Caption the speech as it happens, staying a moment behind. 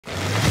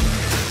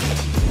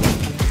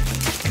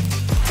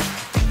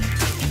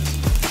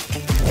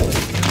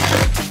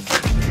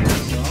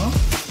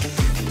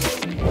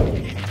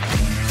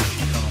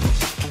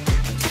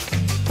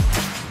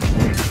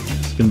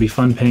be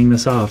fun paying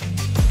this off.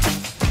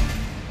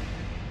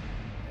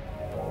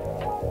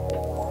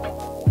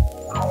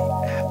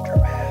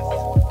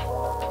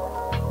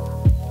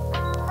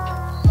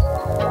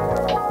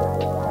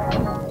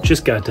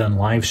 Just got done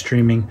live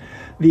streaming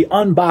the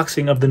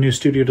unboxing of the new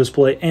Studio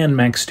Display and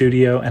Mac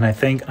Studio, and I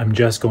think I'm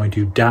just going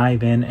to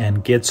dive in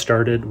and get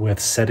started with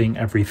setting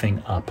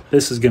everything up.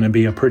 This is going to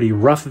be a pretty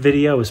rough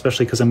video,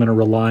 especially because I'm going to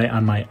rely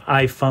on my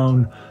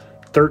iPhone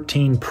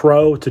 13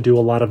 Pro to do a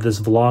lot of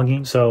this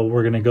vlogging. So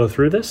we're going to go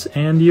through this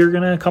and you're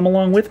going to come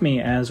along with me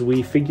as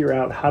we figure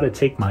out how to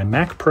take my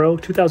Mac Pro,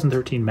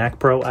 2013 Mac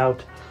Pro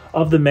out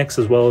of the mix,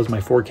 as well as my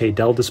 4K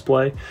Dell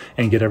display,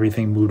 and get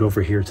everything moved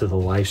over here to the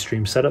live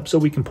stream setup so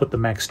we can put the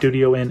Mac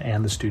Studio in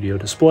and the Studio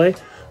Display.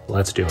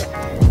 Let's do it.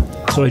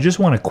 So I just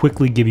want to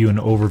quickly give you an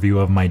overview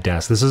of my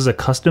desk. This is a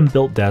custom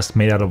built desk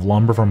made out of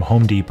lumber from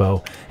Home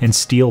Depot and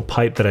steel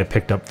pipe that I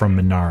picked up from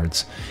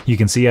Menards. You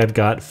can see I've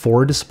got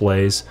 4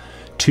 displays,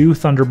 2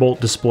 Thunderbolt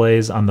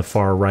displays on the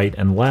far right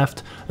and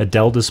left, a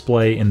Dell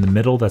display in the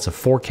middle that's a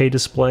 4K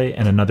display,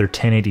 and another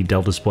 1080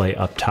 Dell display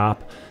up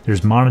top.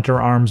 There's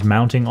monitor arms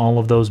mounting all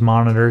of those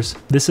monitors.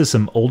 This is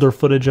some older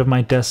footage of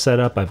my desk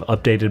setup. I've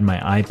updated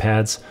my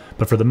iPads,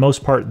 but for the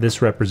most part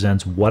this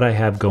represents what I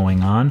have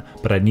going on,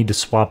 but I need to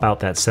swap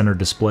out that center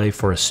display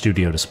for a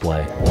Studio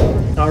display.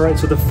 Alright,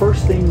 so the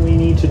first thing we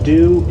need to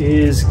do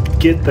is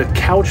get the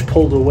couch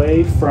pulled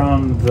away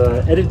from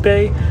the edit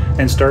bay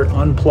and start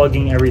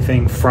unplugging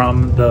everything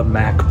from the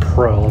Mac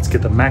Pro. Let's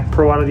get the Mac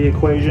Pro out of the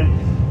equation,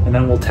 and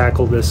then we'll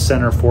tackle this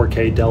center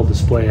 4K Dell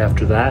display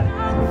after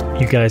that.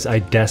 You guys, I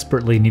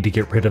desperately need to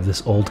get rid of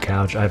this old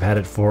couch. I've had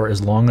it for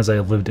as long as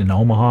I've lived in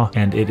Omaha,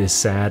 and it is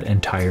sad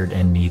and tired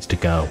and needs to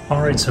go.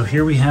 All right, so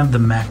here we have the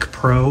Mac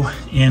Pro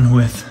in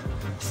with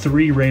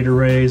 3 RAID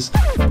arrays,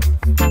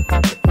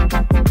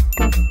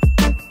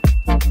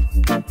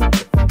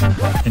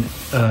 an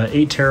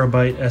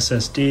 8TB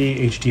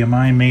SSD,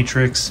 HDMI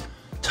matrix,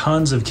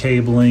 tons of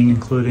cabling,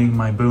 including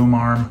my boom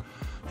arm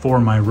for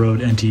my Rode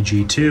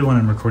NTG2 when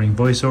I'm recording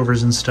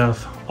voiceovers and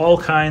stuff. All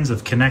kinds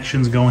of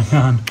connections going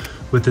on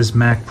with this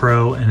Mac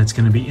Pro, and it's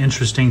going to be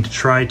interesting to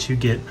try to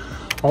get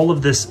all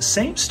of this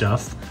same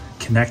stuff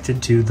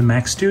connected to the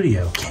Mac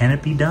Studio. Can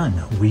it be done?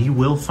 We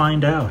will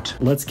find out.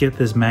 Let's get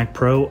this Mac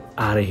Pro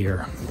out of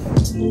here.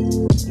 So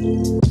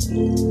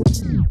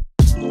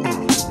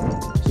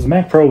the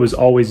Mac Pro was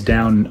always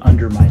down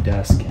under my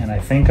desk, and I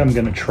think I'm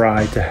going to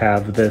try to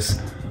have this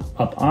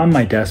up on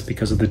my desk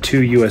because of the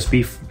 2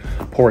 USB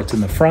ports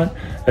in the front,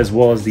 as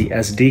well as the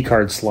SD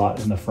card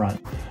slot in the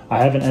front. I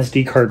have an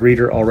SD card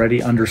reader already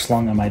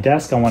underslung on my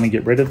desk. I want to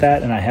get rid of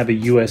that, and I have a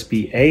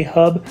USB-A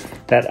hub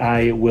that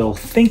I will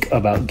think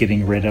about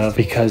getting rid of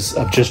because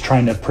of just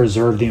trying to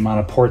preserve the amount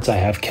of ports I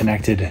have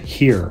connected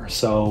here.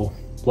 So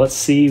let's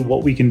see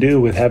what we can do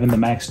with having the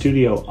Mac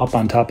Studio up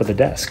on top of the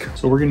desk.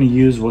 So we're going to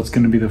use what's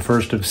going to be the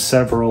first of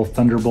several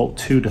Thunderbolt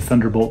 2 to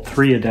Thunderbolt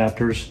 3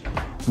 adapters.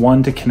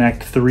 One to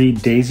connect 3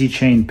 daisy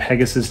chain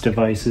Pegasus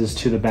devices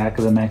to the back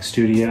of the Mac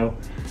Studio,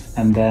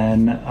 and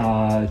then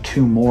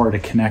 2 more to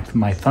connect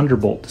my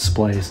Thunderbolt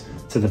displays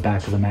to the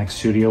back of the Mac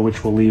Studio,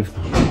 which will leave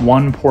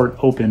 1 port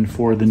open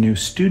for the new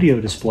Studio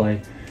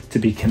display to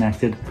be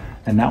connected,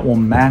 and that will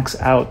max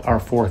out our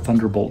 4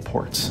 Thunderbolt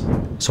ports.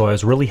 So I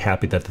was really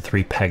happy that the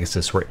 3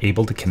 Pegasus were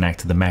able to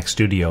connect to the Mac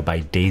Studio by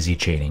daisy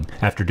chaining.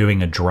 After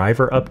doing a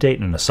driver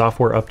update and a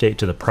software update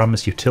to the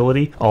Promise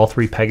utility, all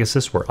 3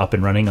 Pegasus were up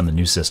and running on the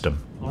new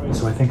system. Alright,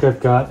 so I think I've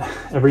got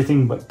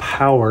everything but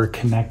power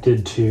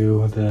connected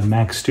to the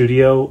Mac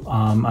Studio.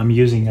 I'm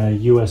using a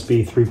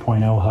USB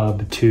 3.0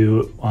 hub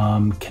to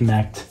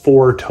connect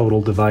 4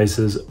 total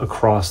devices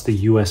across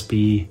the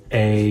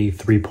USB-A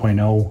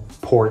 3.0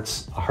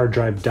 ports, a hard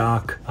drive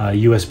dock, a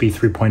USB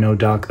 3.0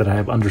 dock that I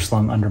have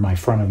underslung under my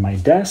front of my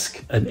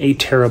desk, an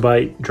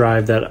 8TB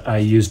drive that I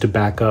use to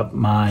back up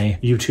my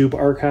YouTube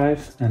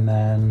archive, and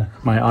then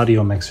my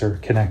audio mixer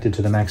connected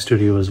to the Mac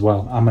Studio as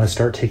well. I'm going to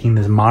start taking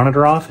this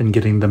monitor off and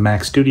getting the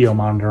Mac Studio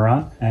monitor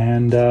on,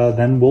 and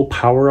then we'll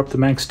power up the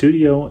Mac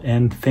Studio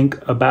and think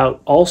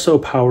about also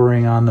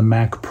powering on the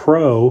Mac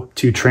Pro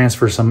to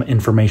transfer some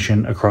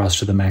information across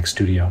to the Mac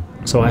Studio.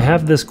 So I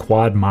have this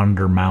quad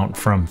monitor mount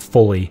from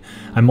Fully.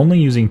 I'm only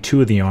using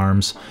 2 of the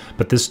arms,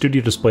 but this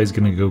Studio display is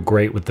going to go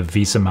great with the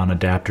VESA mount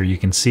adapter. You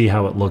can see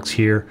how it looks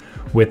here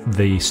with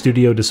the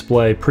Studio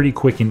display, pretty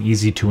quick and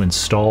easy to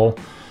install.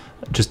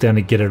 Just down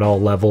to get it all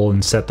level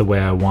and set the way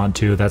I want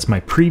to. That's my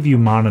preview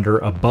monitor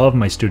above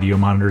my Studio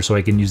monitor, so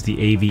I can use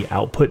the AV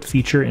output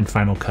feature in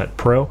Final Cut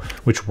Pro,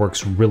 which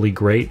works really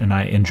great, and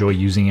I enjoy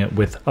using it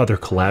with other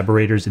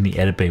collaborators in the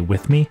edit bay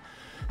with me.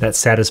 That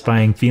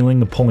satisfying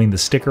feeling of pulling the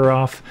sticker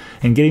off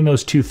and getting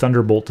those 2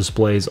 Thunderbolt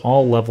displays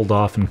all leveled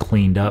off and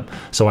cleaned up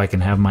so I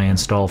can have my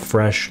install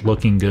fresh,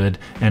 looking good,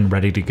 and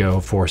ready to go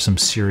for some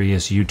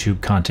serious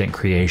YouTube content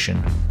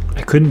creation.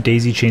 I couldn't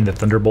daisy chain the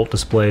Thunderbolt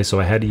display,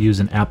 so I had to use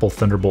an Apple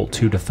Thunderbolt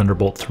 2 to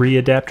Thunderbolt 3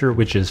 adapter,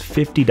 which is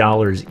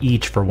 $50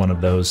 each for one of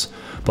those.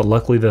 But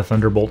luckily the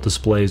Thunderbolt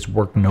displays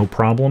worked no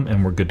problem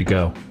and we're good to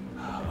go.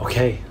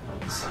 Okay,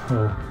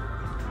 so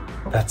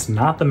That's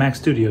not the Mac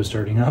Studio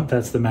starting up,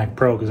 that's the Mac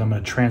Pro, because I'm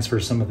going to transfer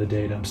some of the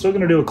data. I'm still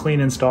going to do a clean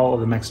install of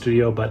the Mac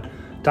Studio, but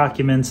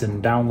documents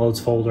and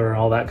downloads folder,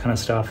 all that kind of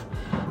stuff,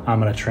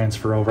 I'm going to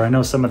transfer over. I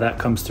know some of that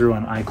comes through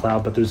on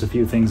iCloud, but there's a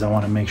few things I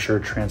want to make sure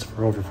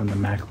transfer over from the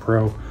Mac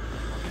Pro,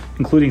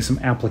 including some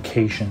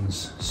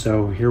applications.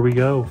 So here we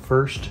go.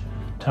 First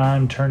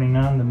time turning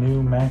on the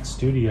new Mac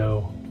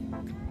Studio.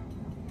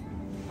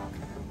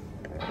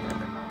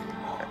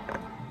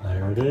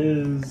 There it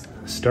is.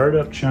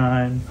 Startup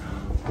chime.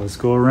 Let's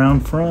go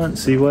around front,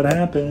 see what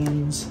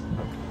happens.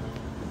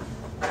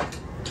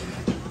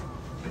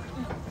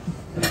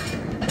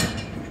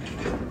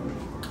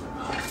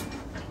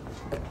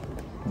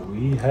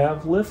 We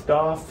have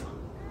liftoff.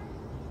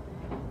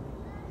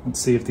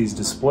 Let's see if these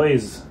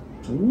displays,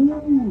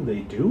 ooh, they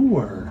do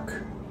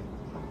work.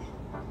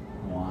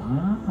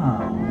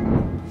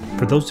 Wow.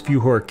 For those of you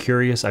who are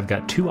curious, I've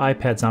got two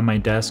iPads on my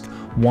desk.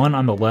 One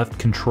on the left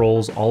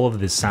controls all of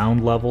the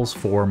sound levels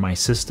for my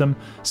system,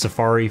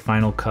 Safari,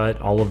 Final Cut,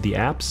 all of the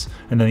apps,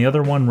 and then the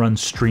other one runs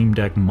Stream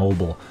Deck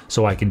Mobile,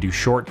 so I can do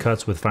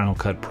shortcuts with Final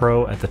Cut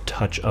Pro at the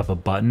touch of a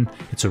button.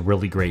 It's a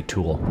really great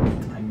tool.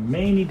 I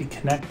may need to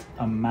connect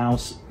a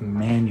mouse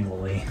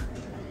manually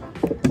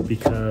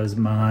because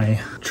my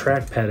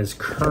trackpad is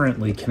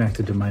currently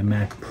connected to my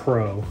Mac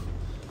Pro.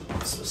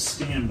 So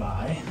stand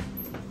by.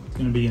 It's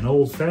going to be an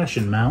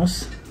old-fashioned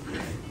mouse.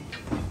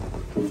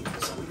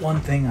 So one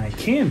thing I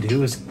can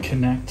do is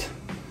connect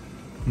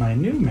my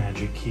new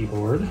Magic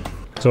Keyboard.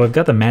 So I've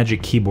got the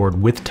Magic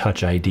Keyboard with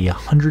Touch ID,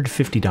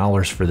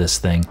 $150 for this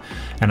thing.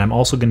 And I'm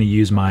also going to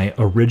use my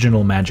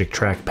original Magic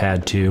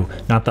Trackpad too,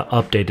 not the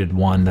updated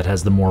one that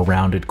has the more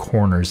rounded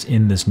corners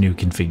in this new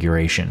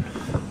configuration.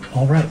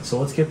 All right, so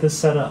let's get this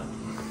set up.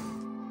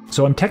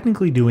 So I'm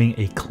technically doing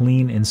a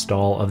clean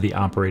install of the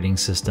operating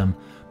system,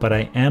 but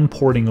I am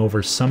porting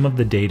over some of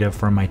the data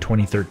from my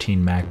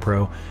 2013 Mac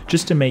Pro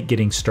just to make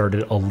getting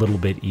started a little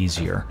bit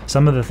easier.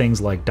 Some of the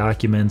things like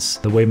documents,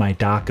 the way my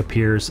dock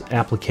appears,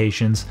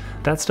 applications,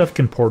 that stuff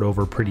can port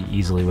over pretty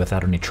easily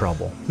without any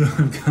trouble.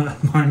 I've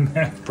got my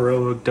Mac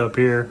Pro hooked up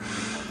here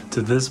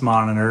to this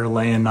monitor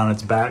laying on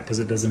its back because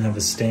it doesn't have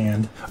a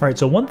stand. All right,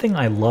 so one thing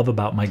I love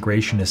about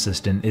Migration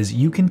Assistant is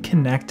you can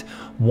connect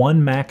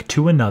one Mac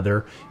to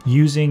another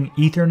using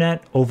Ethernet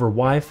over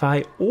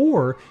Wi-Fi,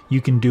 or you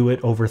can do it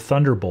over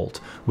Thunderbolt.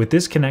 With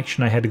this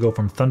connection, I had to go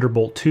from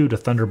Thunderbolt 2 to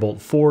Thunderbolt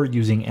 4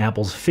 using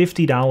Apple's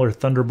 $50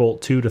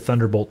 Thunderbolt 2 to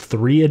Thunderbolt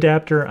 3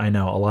 adapter. I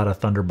know, a lot of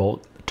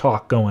Thunderbolt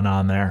talk going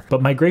on there.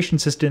 But Migration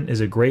Assistant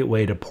is a great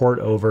way to port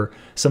over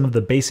some of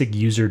the basic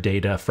user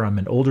data from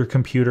an older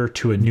computer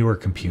to a newer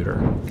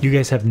computer. You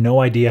guys have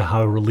no idea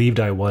how relieved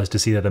I was to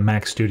see that the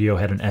Mac Studio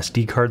had an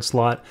SD card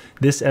slot.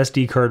 This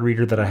SD card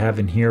reader that I have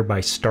in here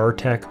by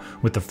StarTech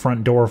with the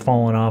front door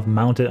falling off,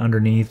 mounted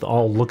underneath,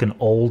 all looking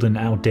old and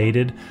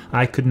outdated.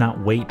 I could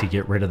not wait to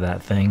get rid of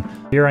that thing.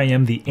 Here I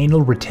am, the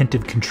anal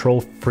retentive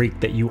control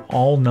freak that you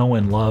all know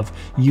and love,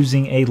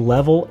 using a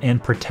level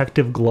and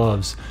protective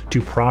gloves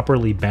to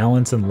properly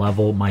balance and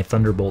level my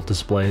Thunderbolt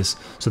displays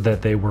so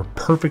that they were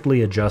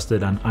perfectly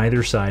adjusted on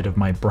either side of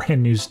my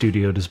brand new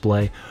studio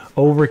display.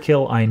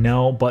 Overkill, I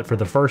know, but for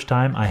the first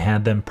time I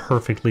had them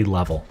perfectly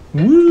level.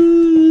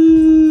 Woo!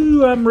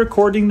 I'm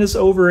recording this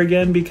over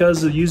again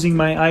because using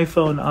my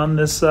iPhone on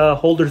this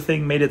holder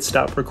thing made it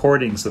stop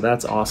recording, so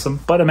that's awesome.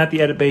 But I'm at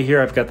the edit bay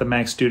here. I've got the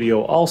Mac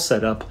Studio all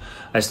set up.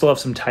 I still have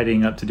some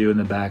tidying up to do in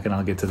the back, and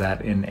I'll get to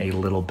that in a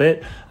little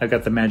bit. I've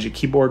got the Magic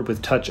Keyboard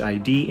with Touch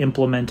ID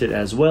implemented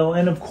as well,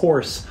 and of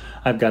course,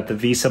 I've got the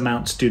VESA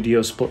Mount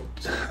Studio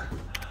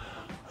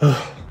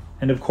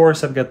And of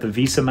course, I've got the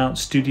VESA Mount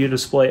Studio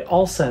display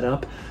all set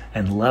up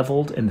and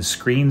leveled, and the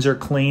screens are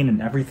clean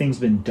and everything's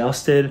been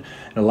dusted.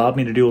 It allowed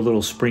me to do a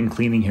little spring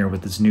cleaning here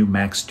with this new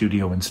Mac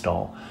Studio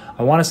install.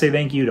 I want to say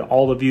thank you to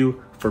all of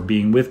you for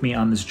being with me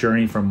on this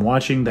journey, from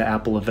watching the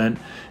Apple event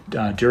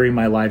during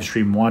my live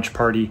stream watch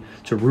party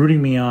to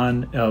rooting me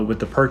on with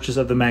the purchase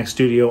of the Mac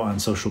Studio on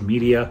social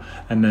media,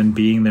 and then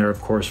being there,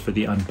 of course, for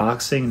the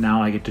unboxing.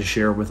 Now I get to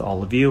share with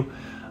all of you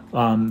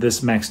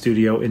this Mac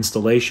Studio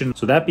installation.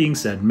 So that being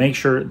said, make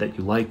sure that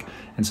you like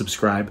and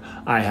subscribe.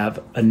 I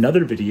have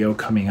another video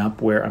coming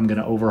up where I'm going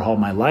to overhaul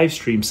my live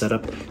stream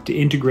setup to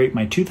integrate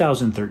my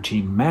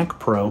 2013 Mac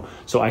Pro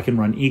so I can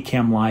run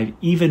Ecamm Live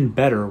even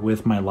better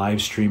with my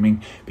live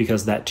streaming,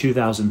 because that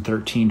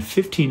 2013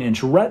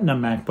 15-inch Retina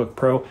MacBook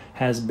Pro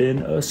has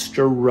been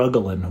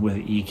struggling with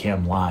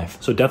Ecamm Live.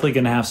 So definitely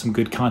going to have some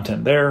good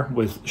content there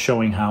with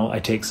showing how I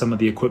take some of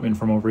the equipment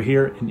from over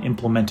here and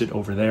implement it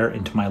over there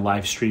into my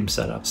live stream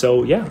setup.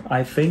 So yeah,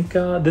 I think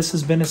this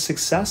has been a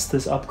success.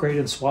 This upgrade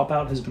and swap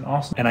out has been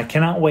awesome. And I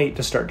cannot wait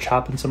to start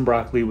chopping some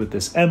broccoli with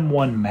this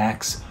M1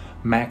 Max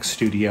Mac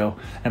Studio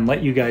and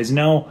let you guys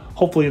know,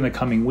 hopefully in the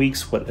coming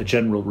weeks, what a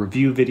general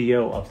review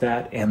video of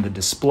that and the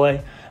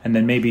display. And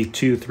then maybe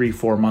 2, 3,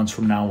 4 months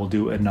from now, we'll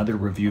do another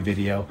review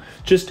video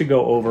just to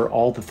go over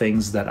all the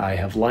things that I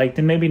have liked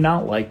and maybe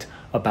not liked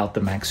about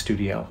the Mac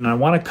Studio. And I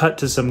want to cut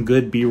to some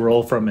good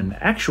B-roll from an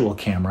actual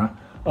camera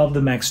of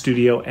the Mac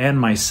Studio and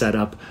my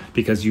setup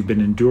because you've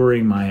been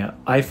enduring my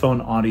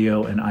iPhone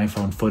audio and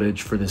iPhone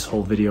footage for this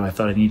whole video. I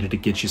thought I needed to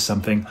get you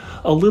something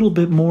a little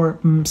bit more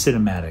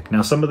cinematic.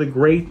 Now, some of the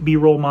great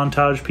B-roll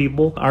montage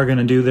people are going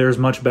to do theirs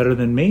much better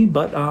than me,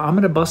 but I'm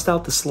going to bust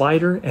out the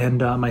slider and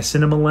my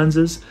cinema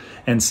lenses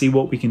and see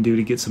what we can do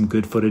to get some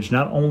good footage,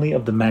 not only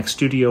of the Mac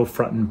Studio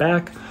front and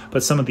back,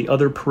 but some of the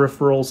other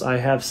peripherals I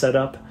have set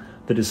up,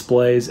 the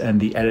displays, and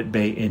the edit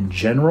bay in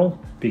general,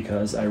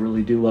 because I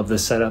really do love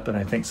this setup and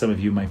I think some of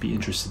you might be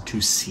interested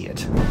to see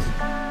it.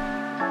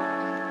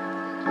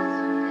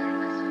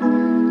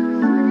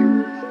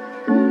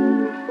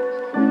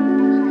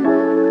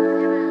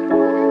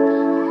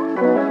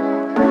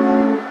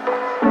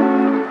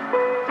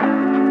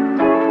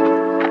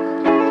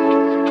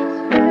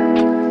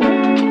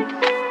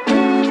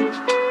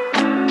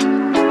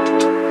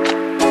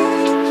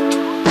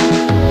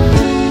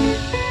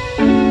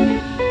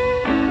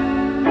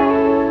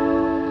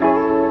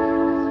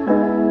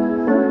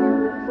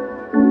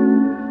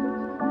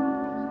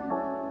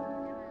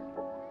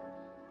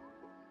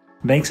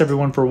 Thanks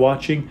everyone for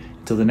watching.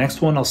 Until the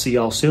next one, I'll see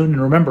y'all soon.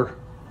 And remember,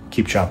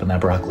 keep chopping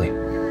that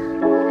broccoli.